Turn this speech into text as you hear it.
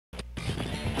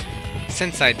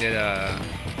since I did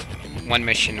one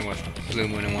mission with Blue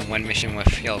Moon and one mission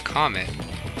with Yellow Comet,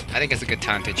 I think it's a good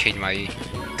time to change my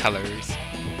colors.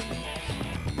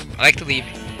 I like to leave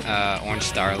Orange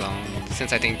Star alone,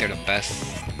 since I think they're the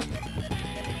best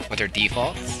with their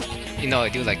defaults. You know, I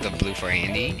do like the blue for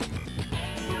Andy.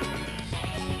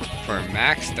 For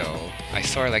Max though, I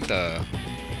sort of like the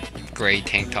gray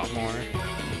tank top more.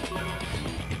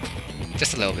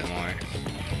 Just a little bit more.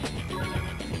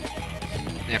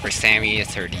 And for Sammy,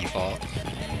 it's her default.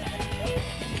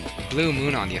 Blue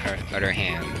Moon on the other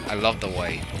hand, I love the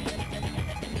white.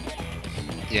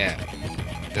 Yeah,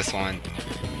 this one,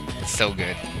 it's so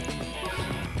good.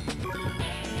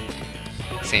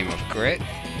 Same with Grit.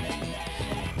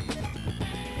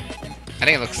 I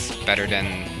think it looks better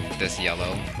than this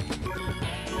yellow.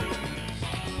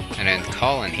 And then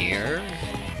Colin here.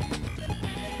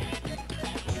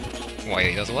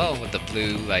 White as well with the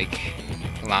blue like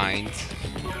lines.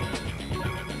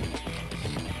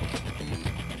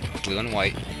 Blue and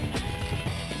white.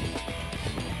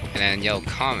 And then Yellow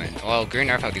Comet. Well, Green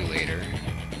Earth I'll do later.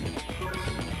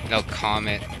 Yellow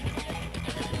Comet.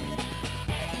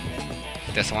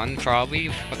 This one probably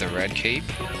with the red cape.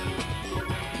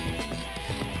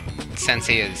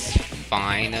 Sensei is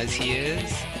fine as he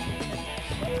is.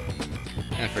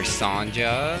 And for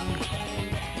Sanja,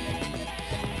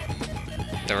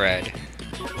 the red.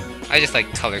 I just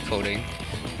like color coding.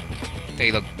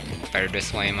 They look better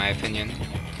this way in my opinion.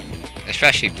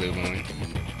 Especially Blue Moon.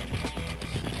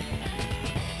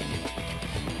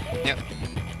 Yep.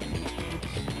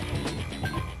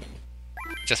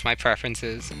 Just my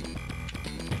preferences.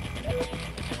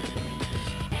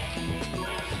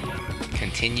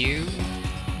 Continue.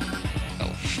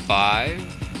 Oh, 5.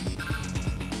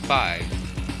 5.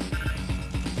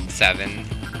 7.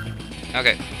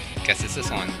 Okay, guess it's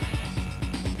this one.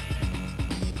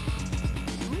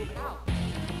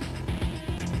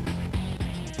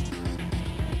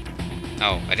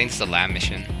 Oh, I think it's the lab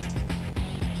mission.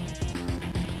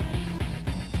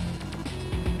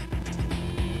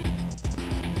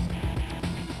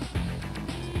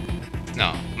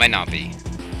 No, might not be.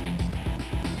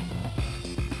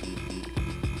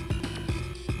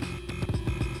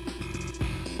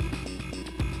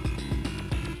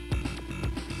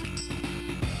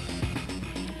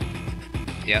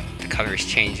 Yep, the colors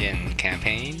change in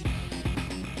campaign.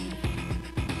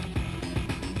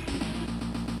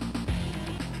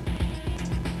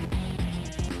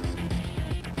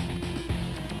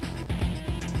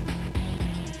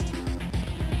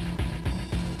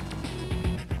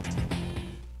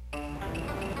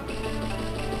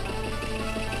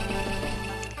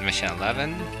 Mission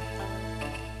 11.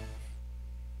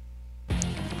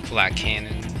 Black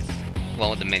cannons. Well,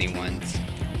 with the mini ones.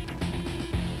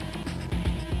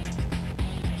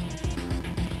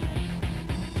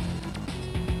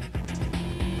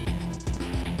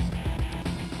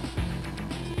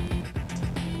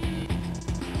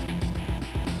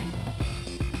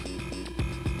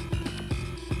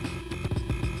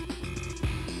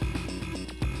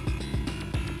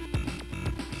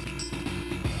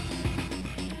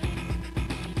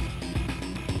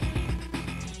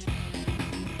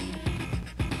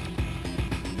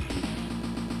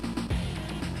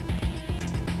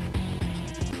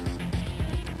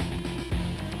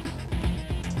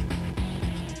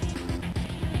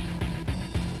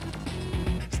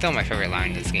 Still my favorite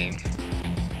line in this game.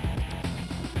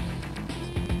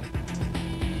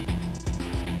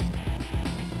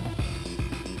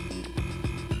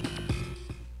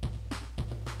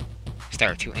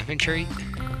 Start 2 infantry.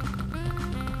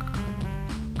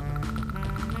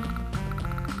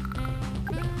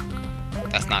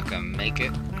 That's not gonna make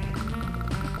it.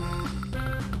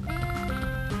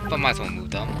 But might as well move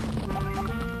them.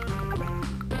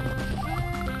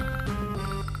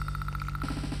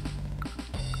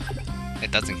 It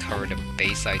doesn't cover the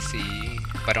base I see,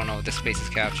 but I don't know if the space is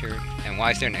captured. And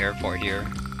why is there an airport here?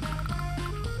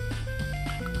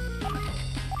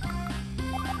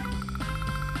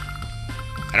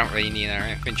 I don't really need our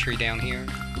infantry down here.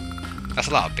 That's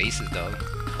a lot of bases though.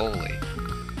 Holy.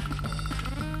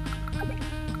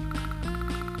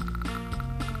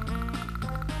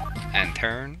 And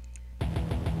turn.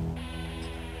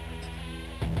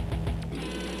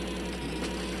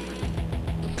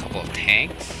 Couple of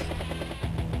tanks.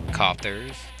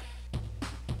 Copters.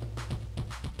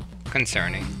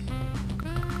 Concerning.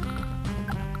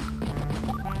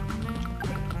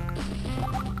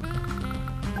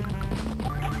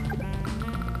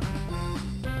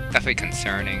 Definitely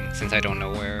concerning, since I don't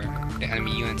know where the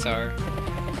enemy units are.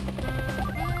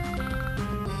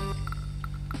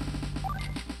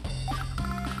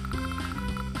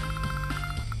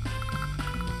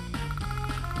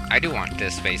 I do want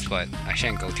this space, but I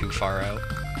shouldn't go too far out.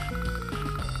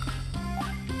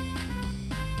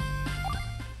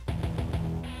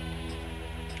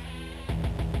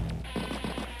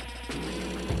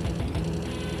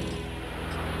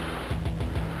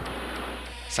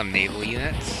 Some naval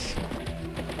units.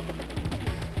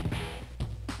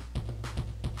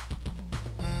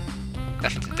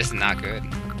 This is not good.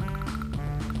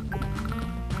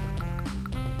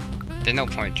 There's no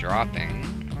point dropping.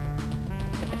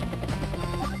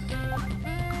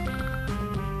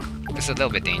 This is a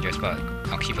little bit dangerous, but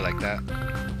I'll keep it like that.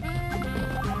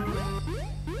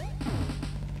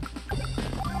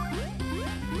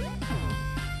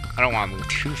 I don't want to move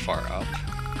too far up,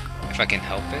 if I can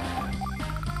help it.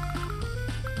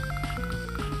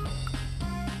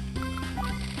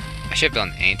 I should build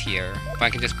an anti-air, if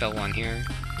I can just build one here.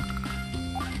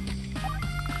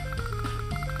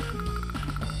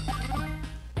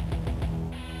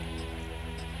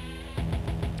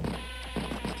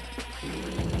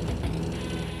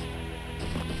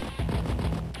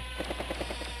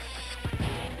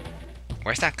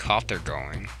 Where's that copter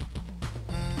going?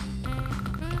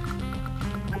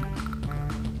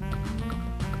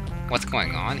 What's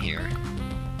going on here?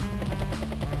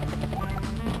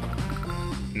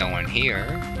 No one here.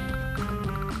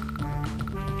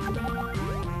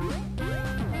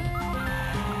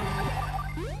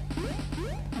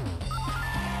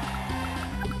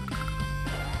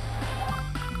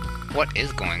 What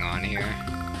is going on here?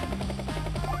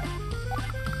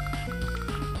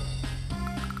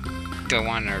 Do I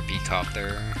want another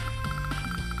B-copter?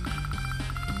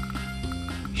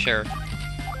 Sure.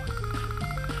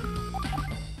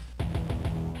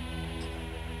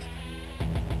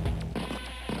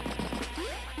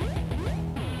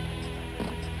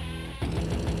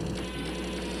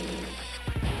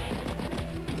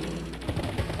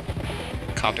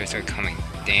 Copters are coming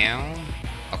down.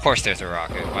 Of course there's a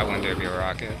rocket. Why wouldn't there be a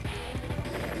rocket?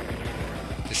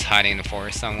 Just hiding in the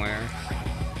forest somewhere.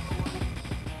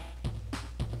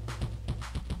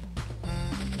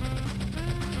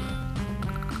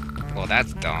 Well,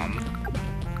 that's dumb.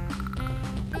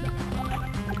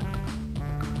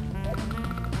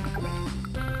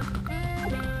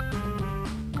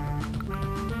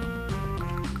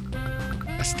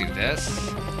 Let's do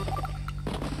this.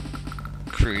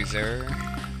 Cruiser.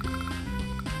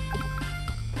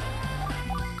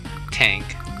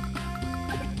 Tank.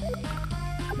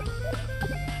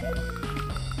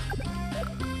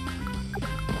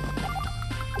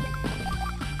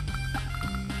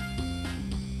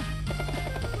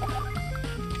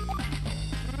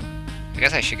 I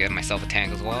guess I should get myself a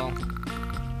tank as well.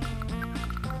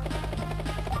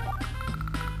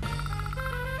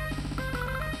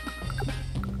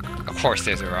 Of course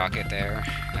there's a rocket there.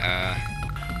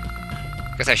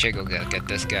 Guess I should go get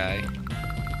this guy.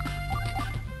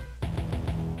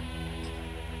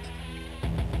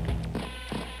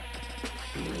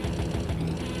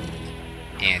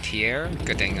 Anti-air.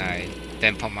 Good thing I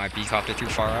didn't put my B-copter too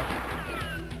far up.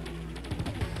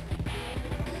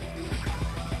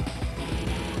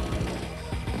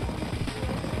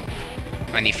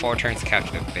 I need 4 turns to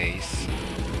capture the base.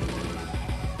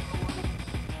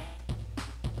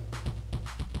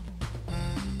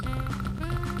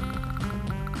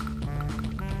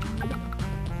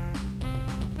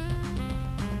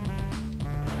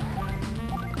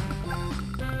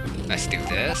 Let's do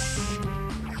this.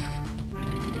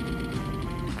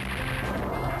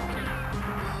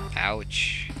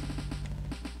 Ouch.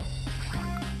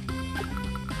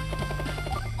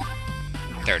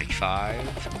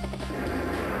 35.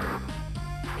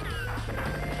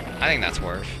 I think that's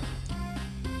worth.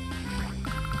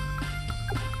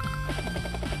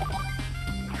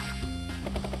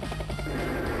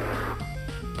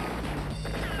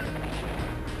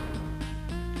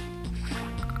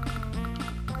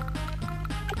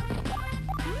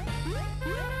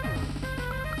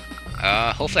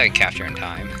 Hopefully I can capture in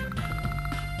time.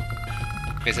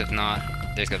 Because if not,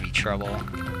 there's gonna be trouble.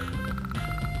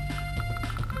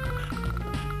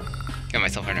 Got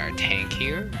myself another tank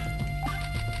here.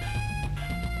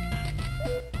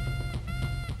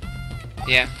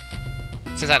 Yeah.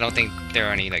 Since I don't think there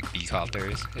are any like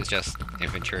B-copters, it's just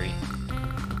infantry.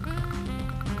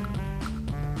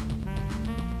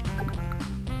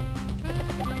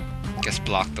 Just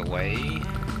block the way.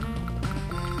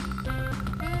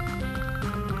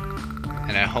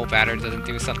 And I hope Adder doesn't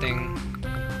do something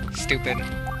stupid.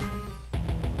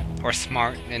 Or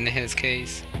smart in his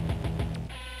case.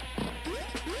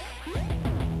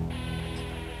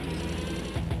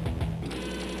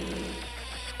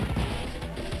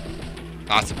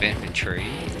 Lots of infantry.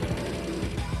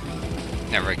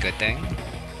 Never a good thing.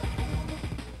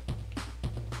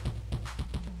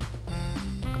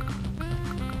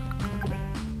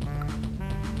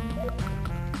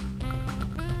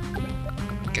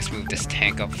 Guess move this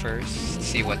tank up first.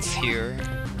 See what's here.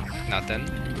 Nothing.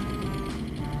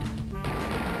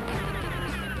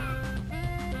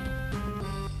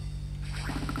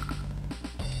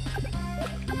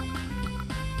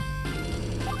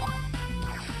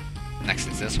 Next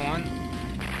is this one.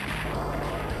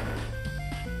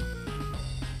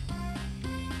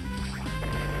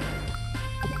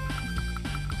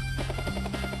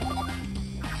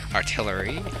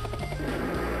 Artillery.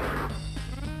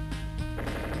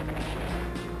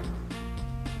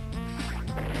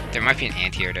 There might be an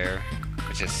anti-air there,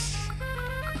 which is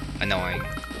annoying.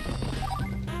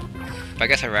 But I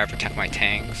guess I'd rather protect my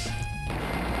tanks.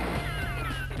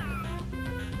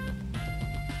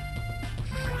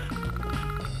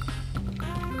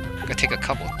 Gonna take a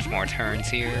couple more turns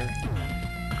here.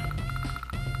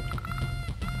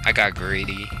 I got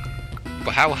greedy.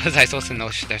 But how was I supposed to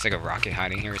know there's like a rocket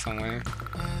hiding here somewhere?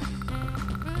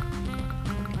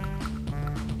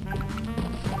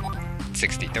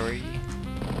 $63.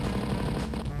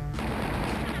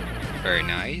 Very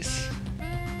nice.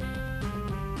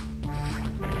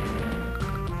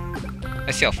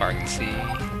 Let's see how far I can see.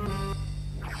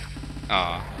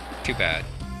 Aw, too bad.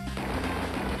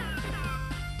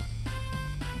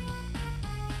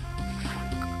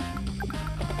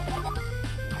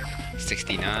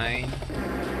 $69.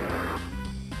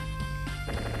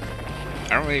 I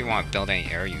don't really want to build any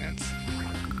air units.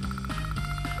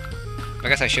 I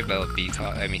guess I should build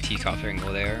T-copter and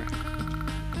go there.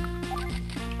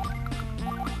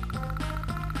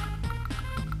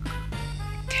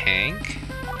 Tank?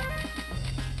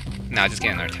 No, just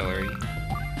get an artillery.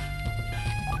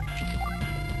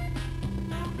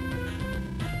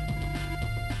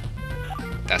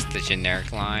 That's the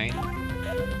generic line.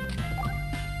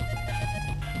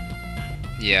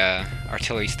 Yeah,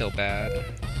 artillery's still bad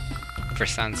for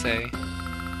Sensei.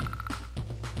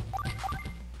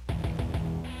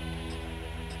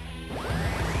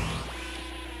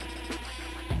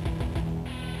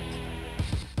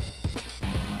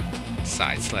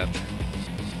 Side slip.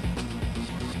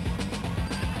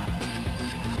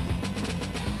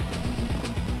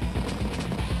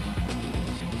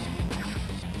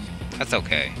 That's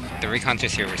okay. The recon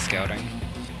just here were scouting.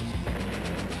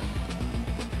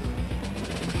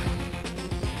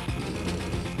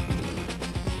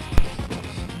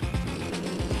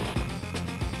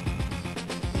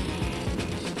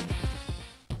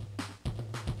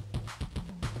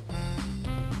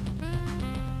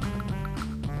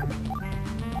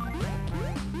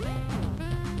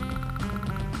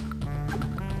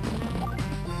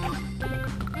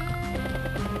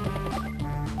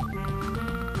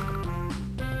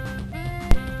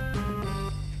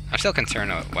 I'm still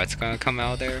concerned about what's gonna come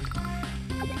out there.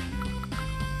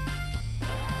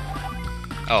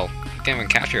 Oh, didn't even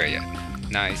capture it yet.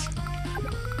 Nice.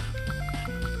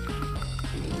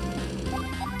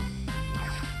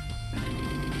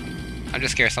 I'm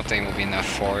just scared something will be enough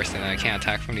force and then I can't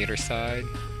attack from the other side.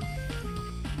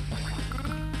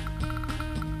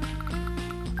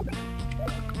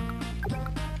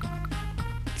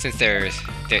 Since there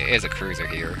is a cruiser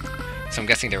here, so I'm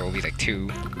guessing there will be like 2.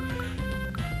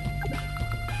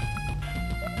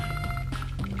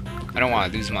 I don't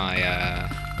want to lose my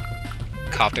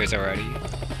copters already.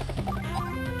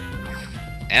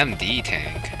 MD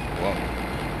tank. Whoa.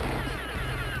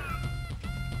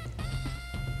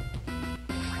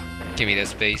 Give me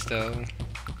this base though.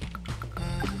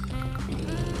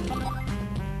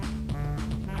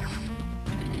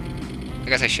 I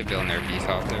guess I should build another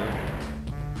B-copter.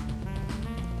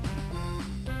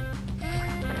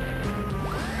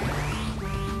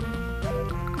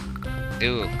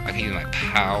 Ooh, I can use my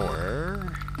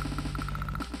power,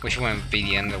 which wouldn't be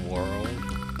the end of the world.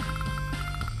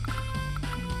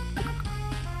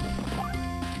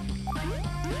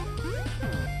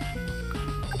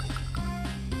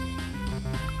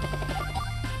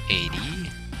 $80.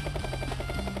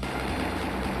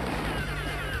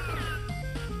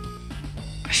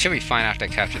 I should be fine after I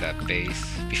capture that base.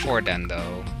 Before then,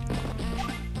 though,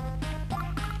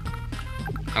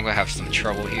 I'm gonna have some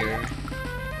trouble here.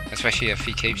 Especially if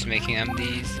he keeps making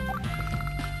MDs.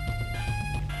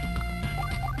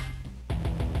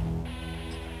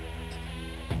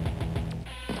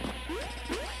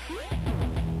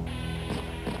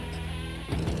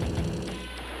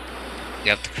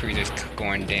 Yep, the cruiser's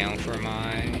going down for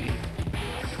my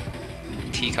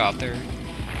T-copter.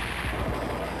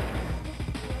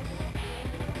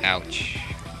 Ouch.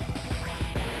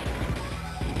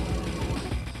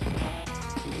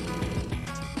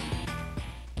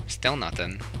 Still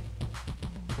nothing.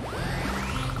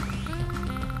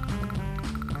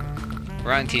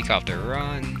 Run, T-Copter,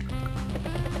 run!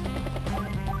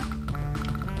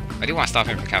 I do want to stop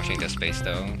him from capturing this base,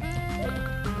 though.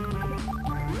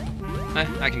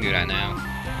 I can do that now.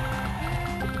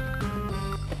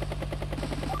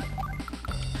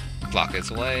 Block his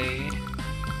way.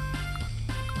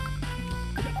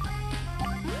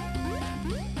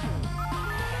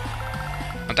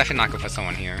 I'm definitely not gonna put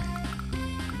someone here.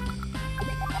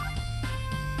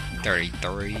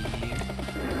 33.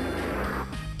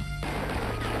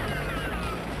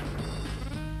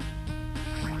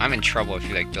 I'm in trouble if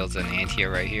he like builds an anti-air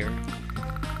right here.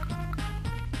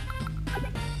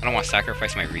 I don't want to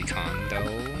sacrifice my recon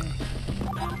though.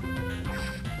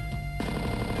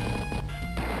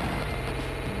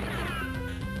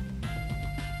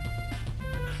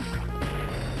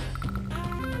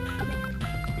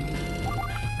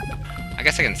 I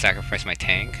guess I can sacrifice my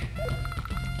tank.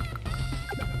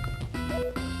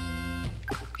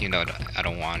 Even though I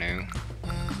don't want to.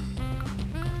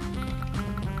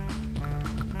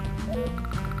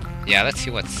 Yeah, let's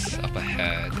see what's up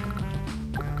ahead.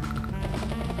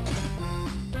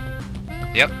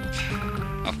 Yep,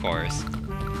 of course.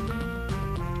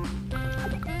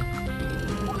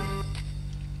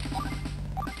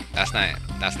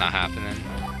 That's not happening.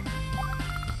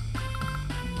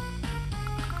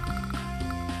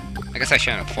 I guess I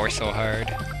shouldn't have forced so hard.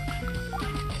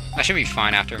 I should be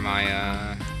fine after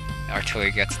my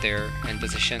artillery gets there in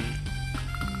position.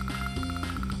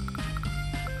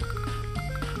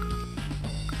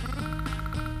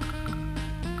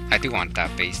 I do want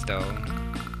that base though.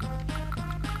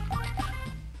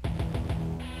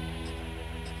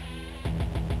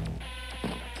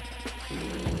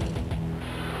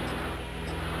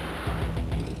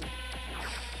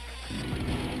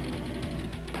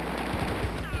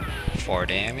 Four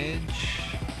damage.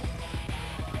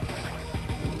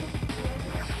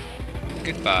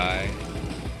 Goodbye.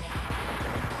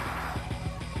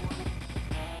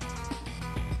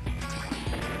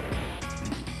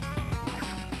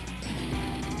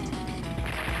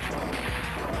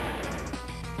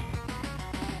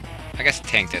 I guess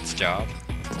tank did its job.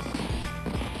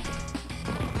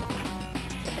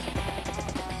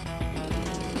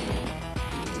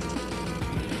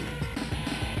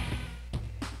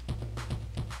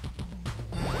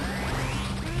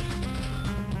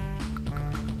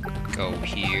 Go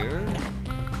here.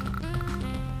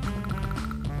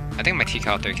 I think my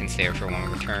T-Copter can stay here for one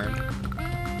more turn.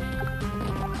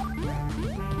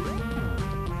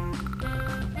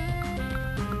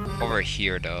 Over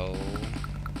here though.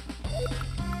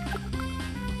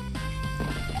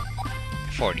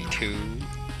 42.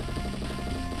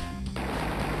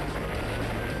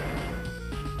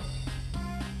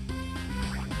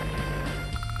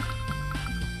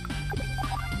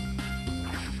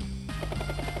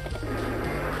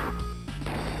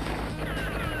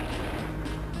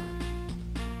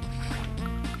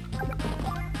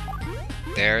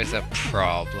 There's a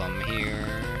problem here.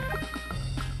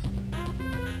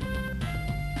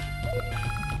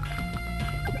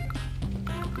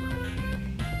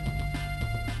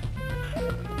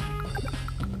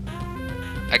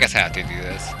 I guess I have to do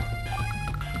this.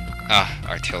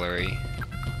 Artillery.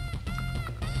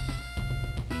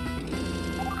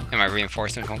 And my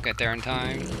reinforcements won't get there in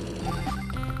time.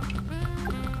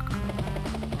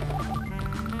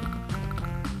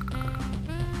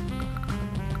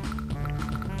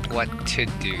 What to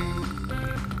do?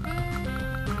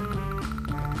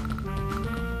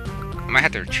 I might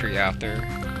have to retreat after,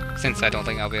 since I don't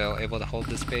think I'll be able to hold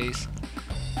this base.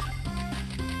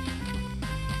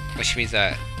 Which means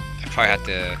that I probably have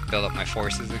to build up my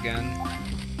forces again.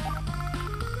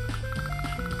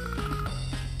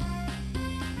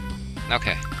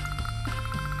 Okay.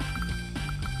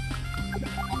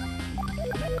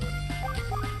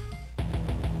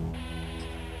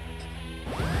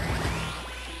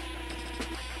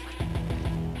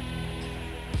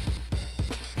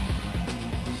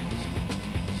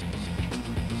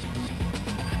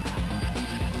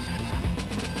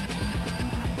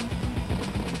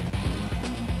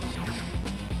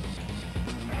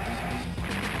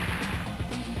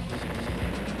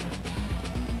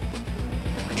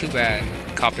 Too bad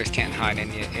copters can't hide in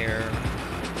the air.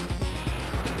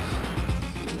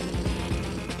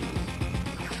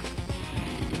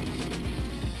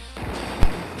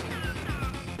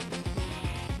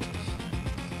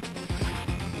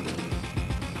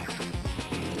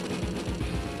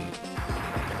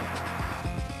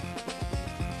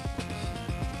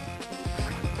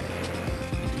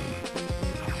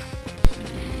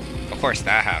 Of course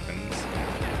that happens.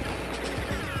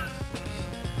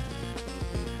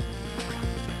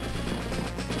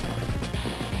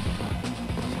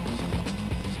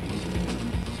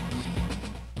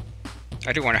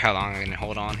 I do wonder how long I can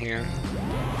hold on here.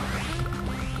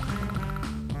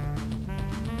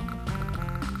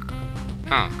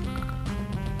 Huh.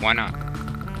 Why not?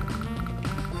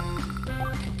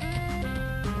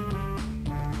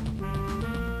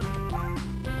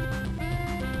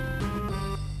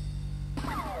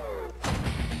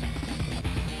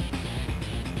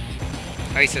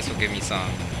 At least this will give me some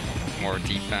more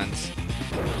defense.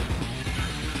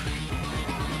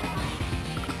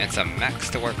 And some mechs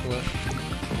to work with.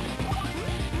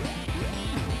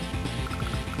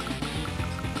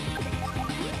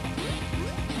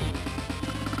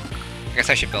 I guess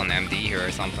I should build an MD here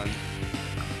or something.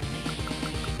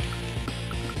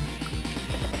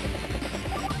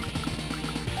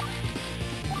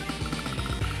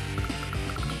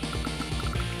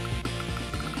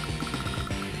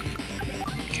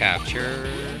 Capture.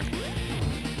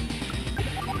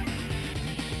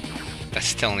 That's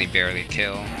still only barely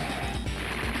kill.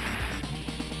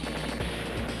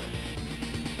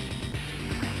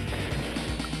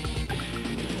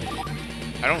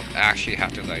 I don't actually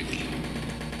have to like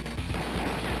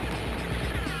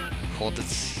hold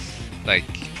this, like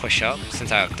push up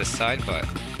since I have this side, but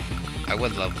I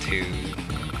would love to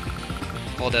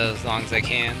hold it as long as I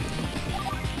can.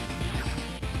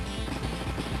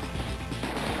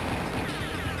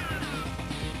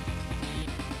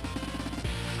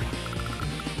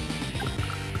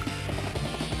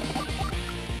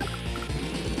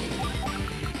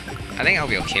 I think I'll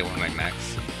be okay with my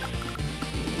mechs.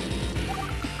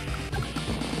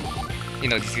 You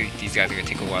know, these guys are gonna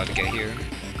take a while to get here.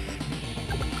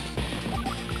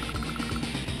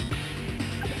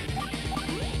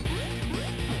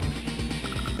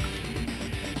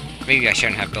 Maybe I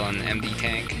shouldn't have built an MD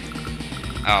tank.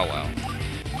 Oh well.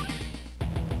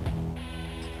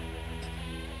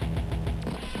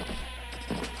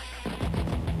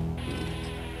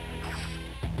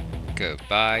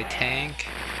 Goodbye, tank.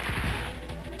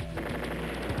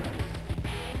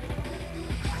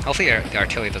 Hopefully the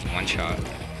artillery doesn't one-shot.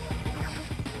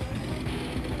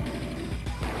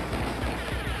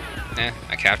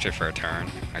 I captured for a turn,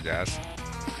 I guess.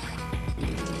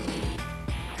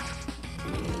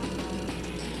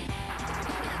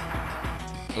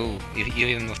 Ooh,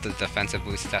 even with the defensive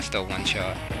boost, that's still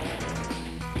one-shot.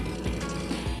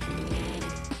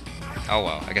 Oh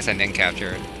well, I guess I didn't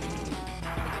capture it.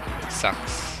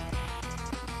 Sucks.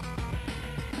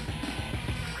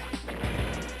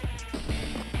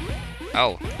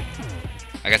 Oh,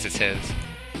 I guess it's his.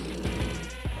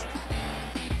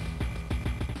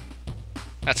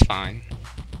 That's fine.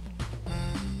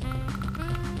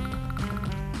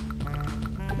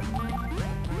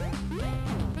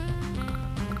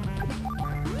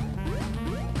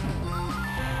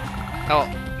 Oh,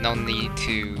 no need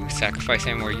to sacrifice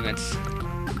any more units.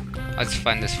 I'll just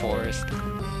find this forest.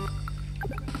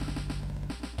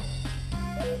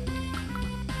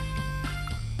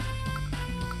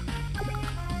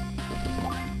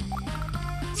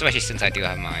 Especially since I do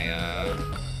have my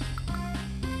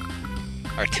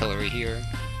artillery here.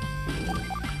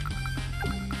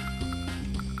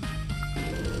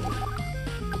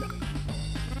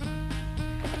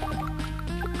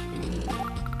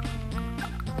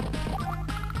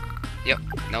 Yep,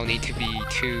 no need to be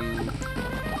too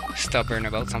stubborn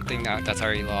about something that's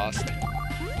already lost.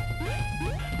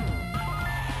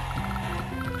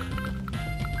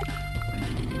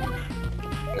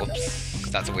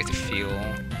 Whoops, that's a waste of fuel.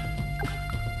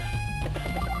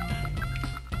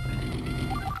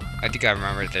 I think I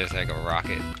remember there's like a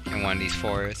rocket in one of these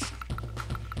forests.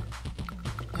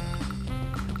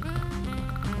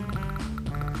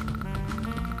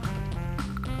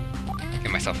 Get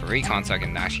myself a recon so I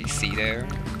can actually see there.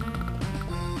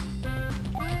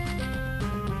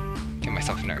 Get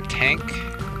myself another tank.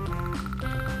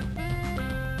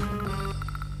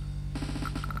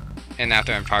 And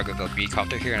after I'm probably gonna build a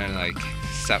recopter here and then like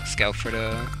scout for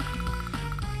the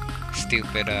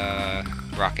stupid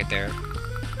rocket there.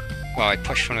 While I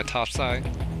push from the top side.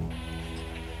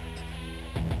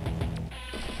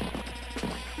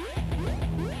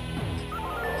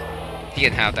 He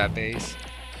didn't have that base.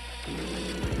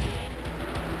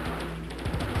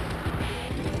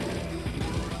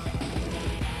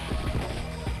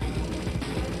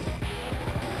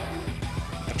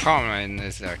 The problem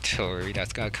is the artillery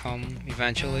that's gonna come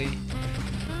eventually.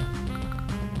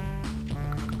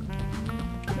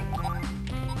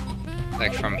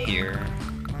 Like from here.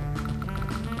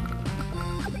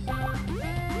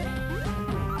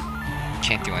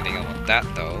 Can't do anything about that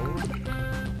though.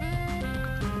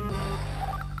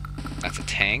 That's a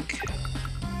tank.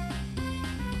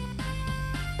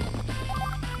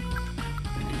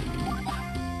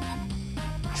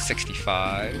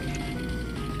 65.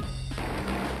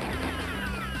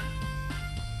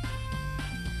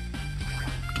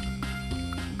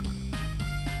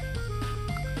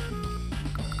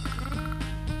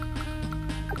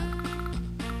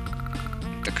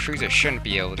 The cruiser shouldn't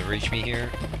be able to reach me here.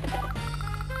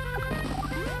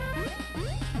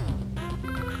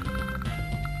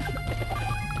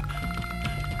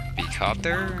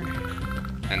 Beacopter,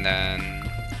 and then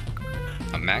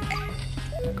a mech.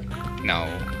 No,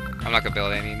 I'm not gonna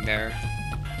build anything there.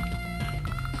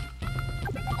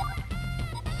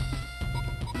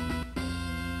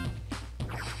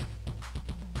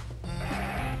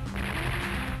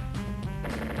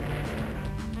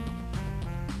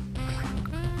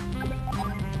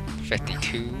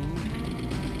 $52.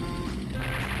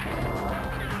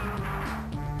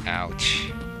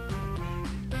 Ouch.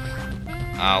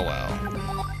 Oh well.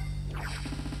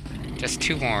 Just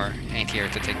 2 more anti-air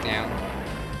to take down.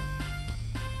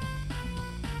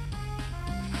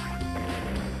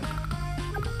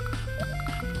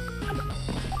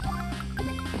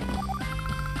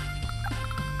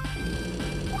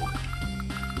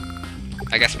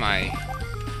 I guess my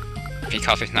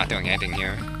Beacopter's not doing anything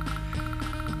here.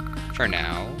 For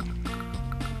now.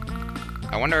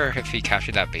 I wonder if he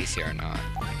captured that base here or not.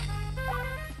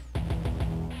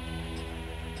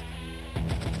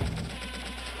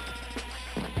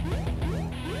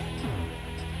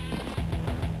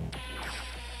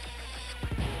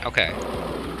 Okay,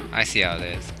 I see how it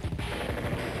is.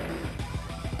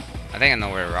 I think I know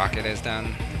where the rocket is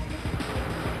then.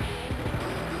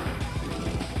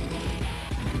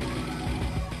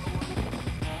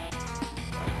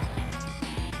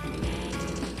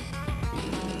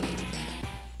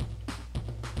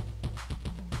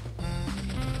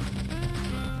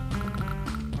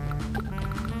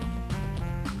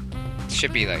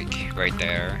 Should be like right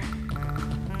there.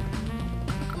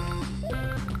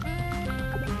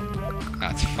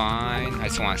 That's fine. I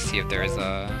just want to see if there's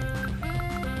a...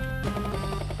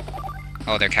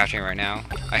 Oh, they're capturing right now.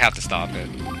 I have to stop it.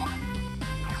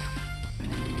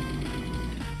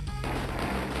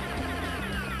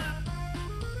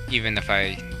 Even if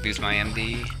I lose my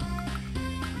MD.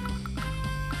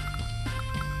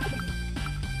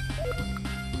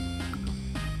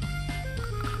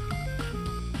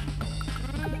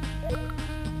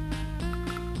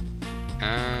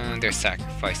 There's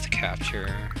sacrifice to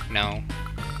capture. No.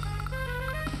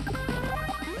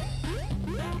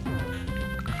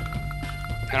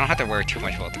 I don't have to worry too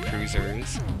much about the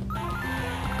cruisers.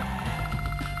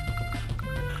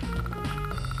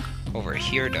 Over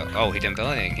here though. Oh, he didn't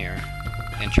build anything here.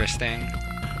 Interesting.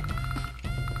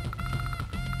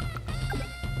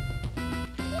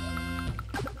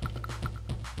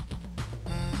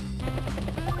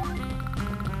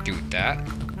 Do that.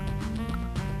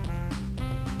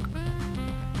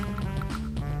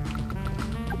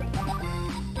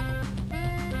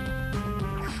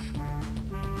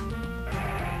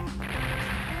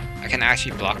 I can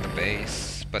actually block the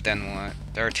base, but then what?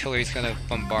 The artillery's gonna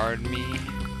bombard me.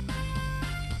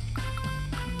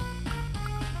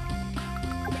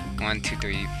 1, 2,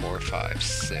 3, 4, 5,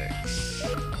 6.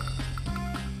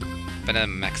 But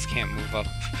then mechs can't move up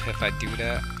if I do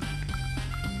that.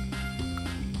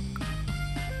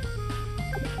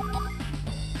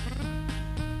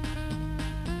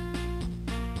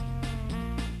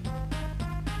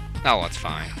 Oh, it's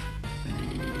fine.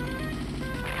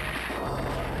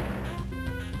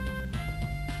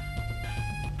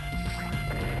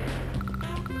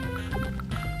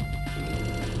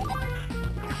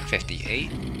 $58.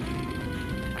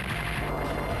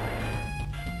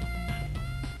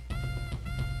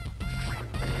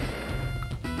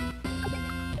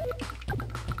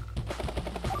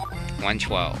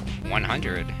 $112.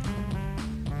 $100.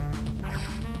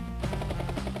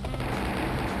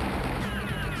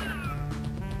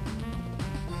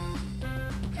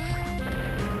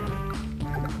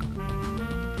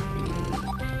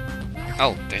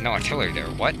 Oh, there's no artillery there.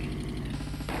 What?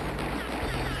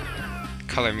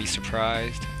 Color me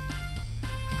surprised.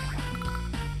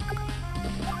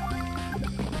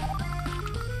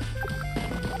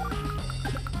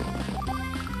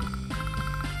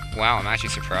 Wow, I'm actually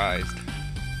surprised.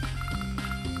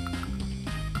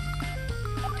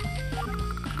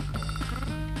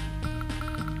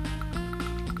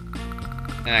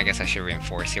 And I guess I should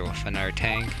reinforce here with another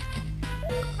tank.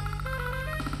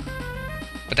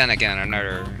 But then again,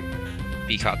 another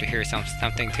Beacopter here is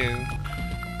something too.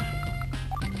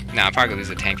 Nah, I'll probably lose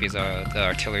the tank because of the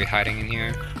artillery hiding in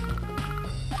here.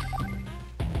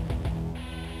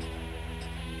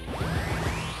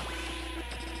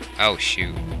 Oh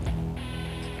shoot.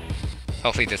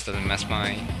 Hopefully this doesn't mess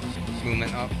my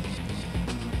movement up.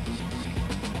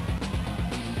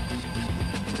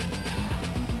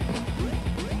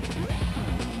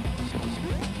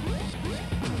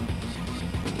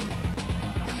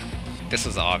 This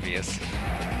was obvious.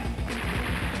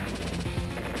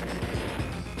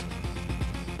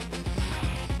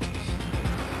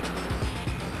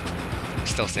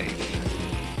 Still safe.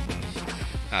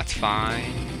 That's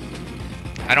fine.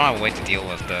 I don't have a way to deal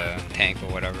with the tank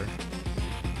or whatever.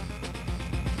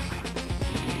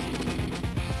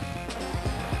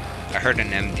 I heard an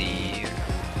MD.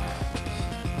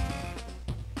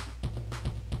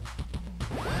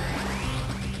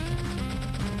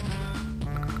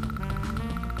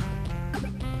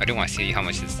 I do want to see how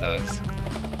much this does.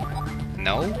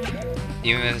 Nope.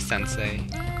 Even with Sensei.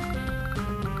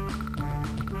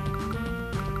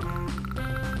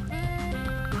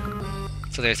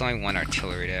 So there's only one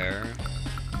artillery there.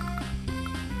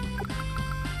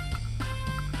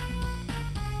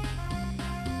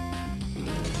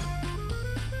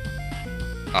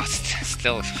 Oh,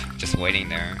 still just waiting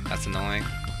there. That's annoying.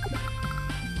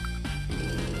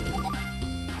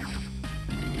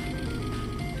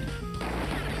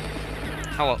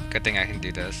 Oh well, good thing I can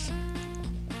do this.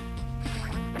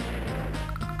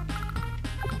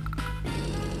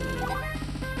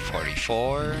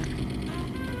 .44.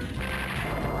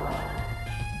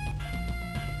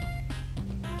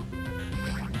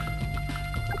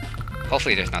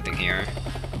 Hopefully there's nothing here.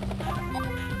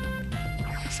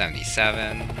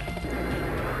 77.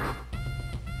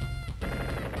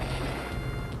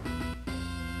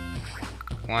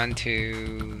 One,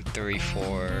 two, three,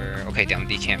 four. Okay, the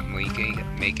MD can't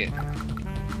make it.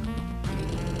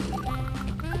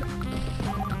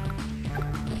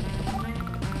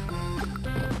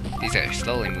 These are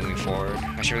slowly moving forward.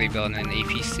 I should really build an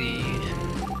APC.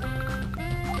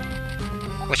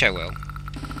 Which I will.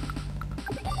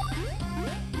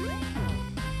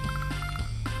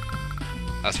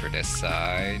 As for this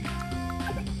side.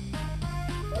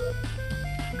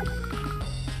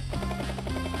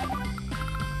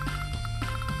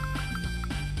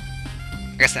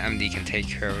 I guess the MD can take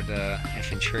care of the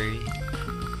infantry.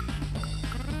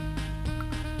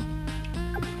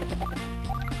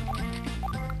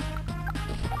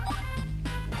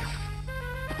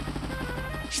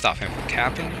 Stop him from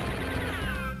capping.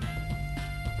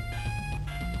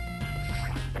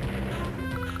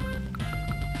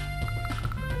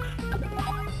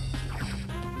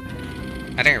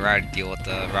 I think I'd rather deal with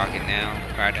the rocket now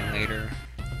rather than later.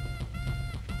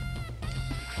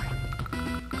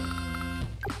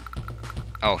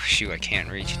 Oh shoot, I can't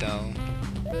reach though.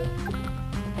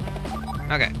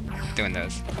 Okay, doing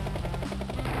this.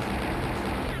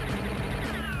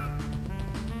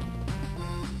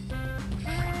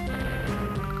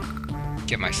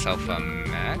 Get myself a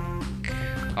mech.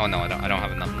 Oh no, I don't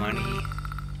have enough money.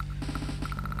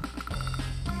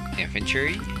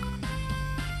 Infantry.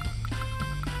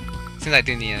 Since I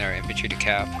do need another infantry to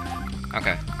cap.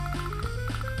 Okay.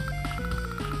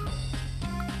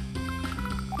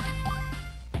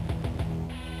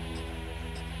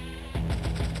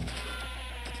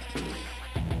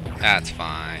 That's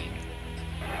fine.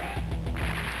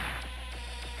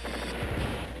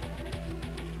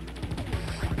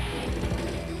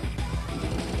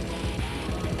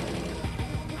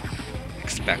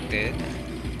 Expected.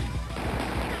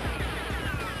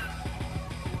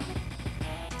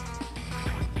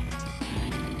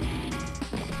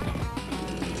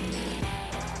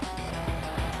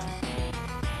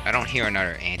 I don't hear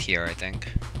another anti-air, I think.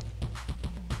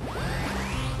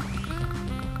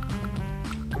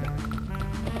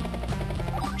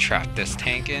 Trap this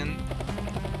tank in.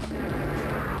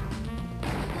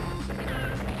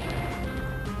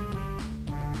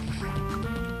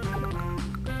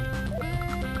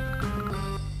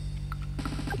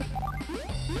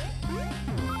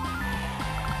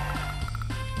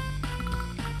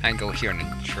 And go here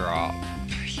and drop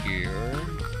here.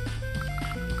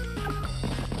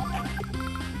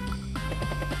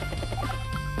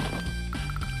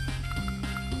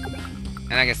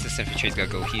 And I guess this infantry's gotta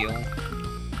go heal.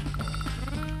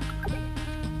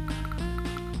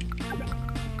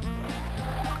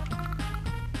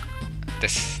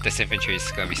 This infantry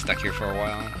is gonna be stuck here for a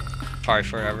while. Probably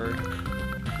forever.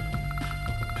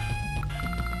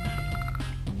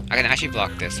 I can actually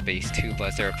block this space too, but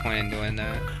is there a point in doing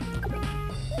that?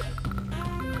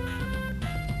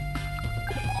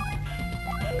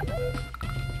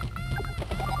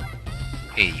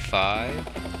 .85.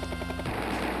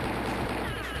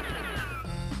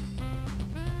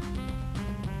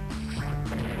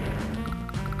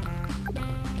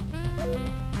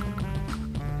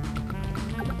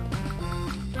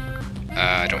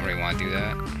 I don't really want to do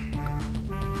that.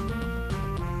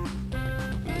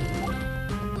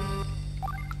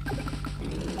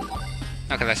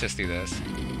 Okay, let's just do this.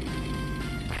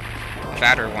 If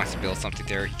Adder wants to build something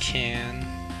there, he can.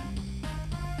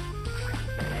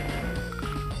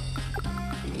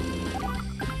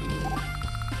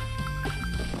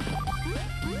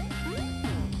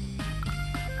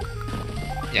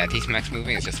 Yeah, these mechs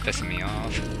moving is just pissing me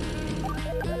off.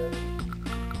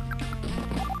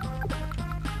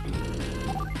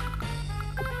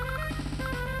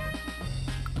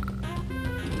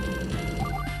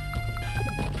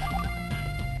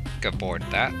 Go board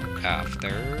that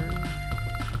after.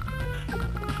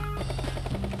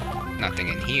 Nothing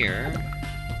in here.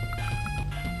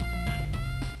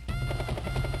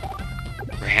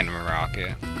 Random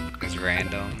rocket. It's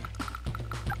random.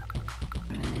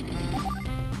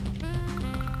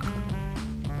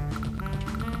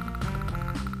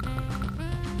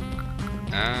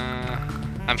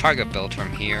 I'm probably gonna build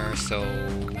from here, so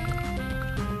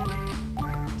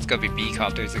it's gonna be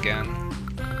B-copters again.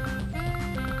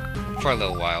 For a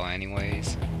little while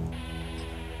anyways.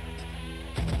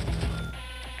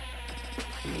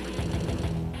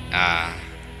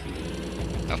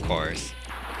 Of course.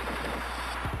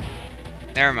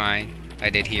 Never mind. I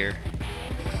did hear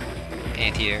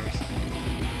anti-airs.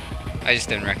 I just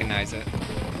didn't recognize it.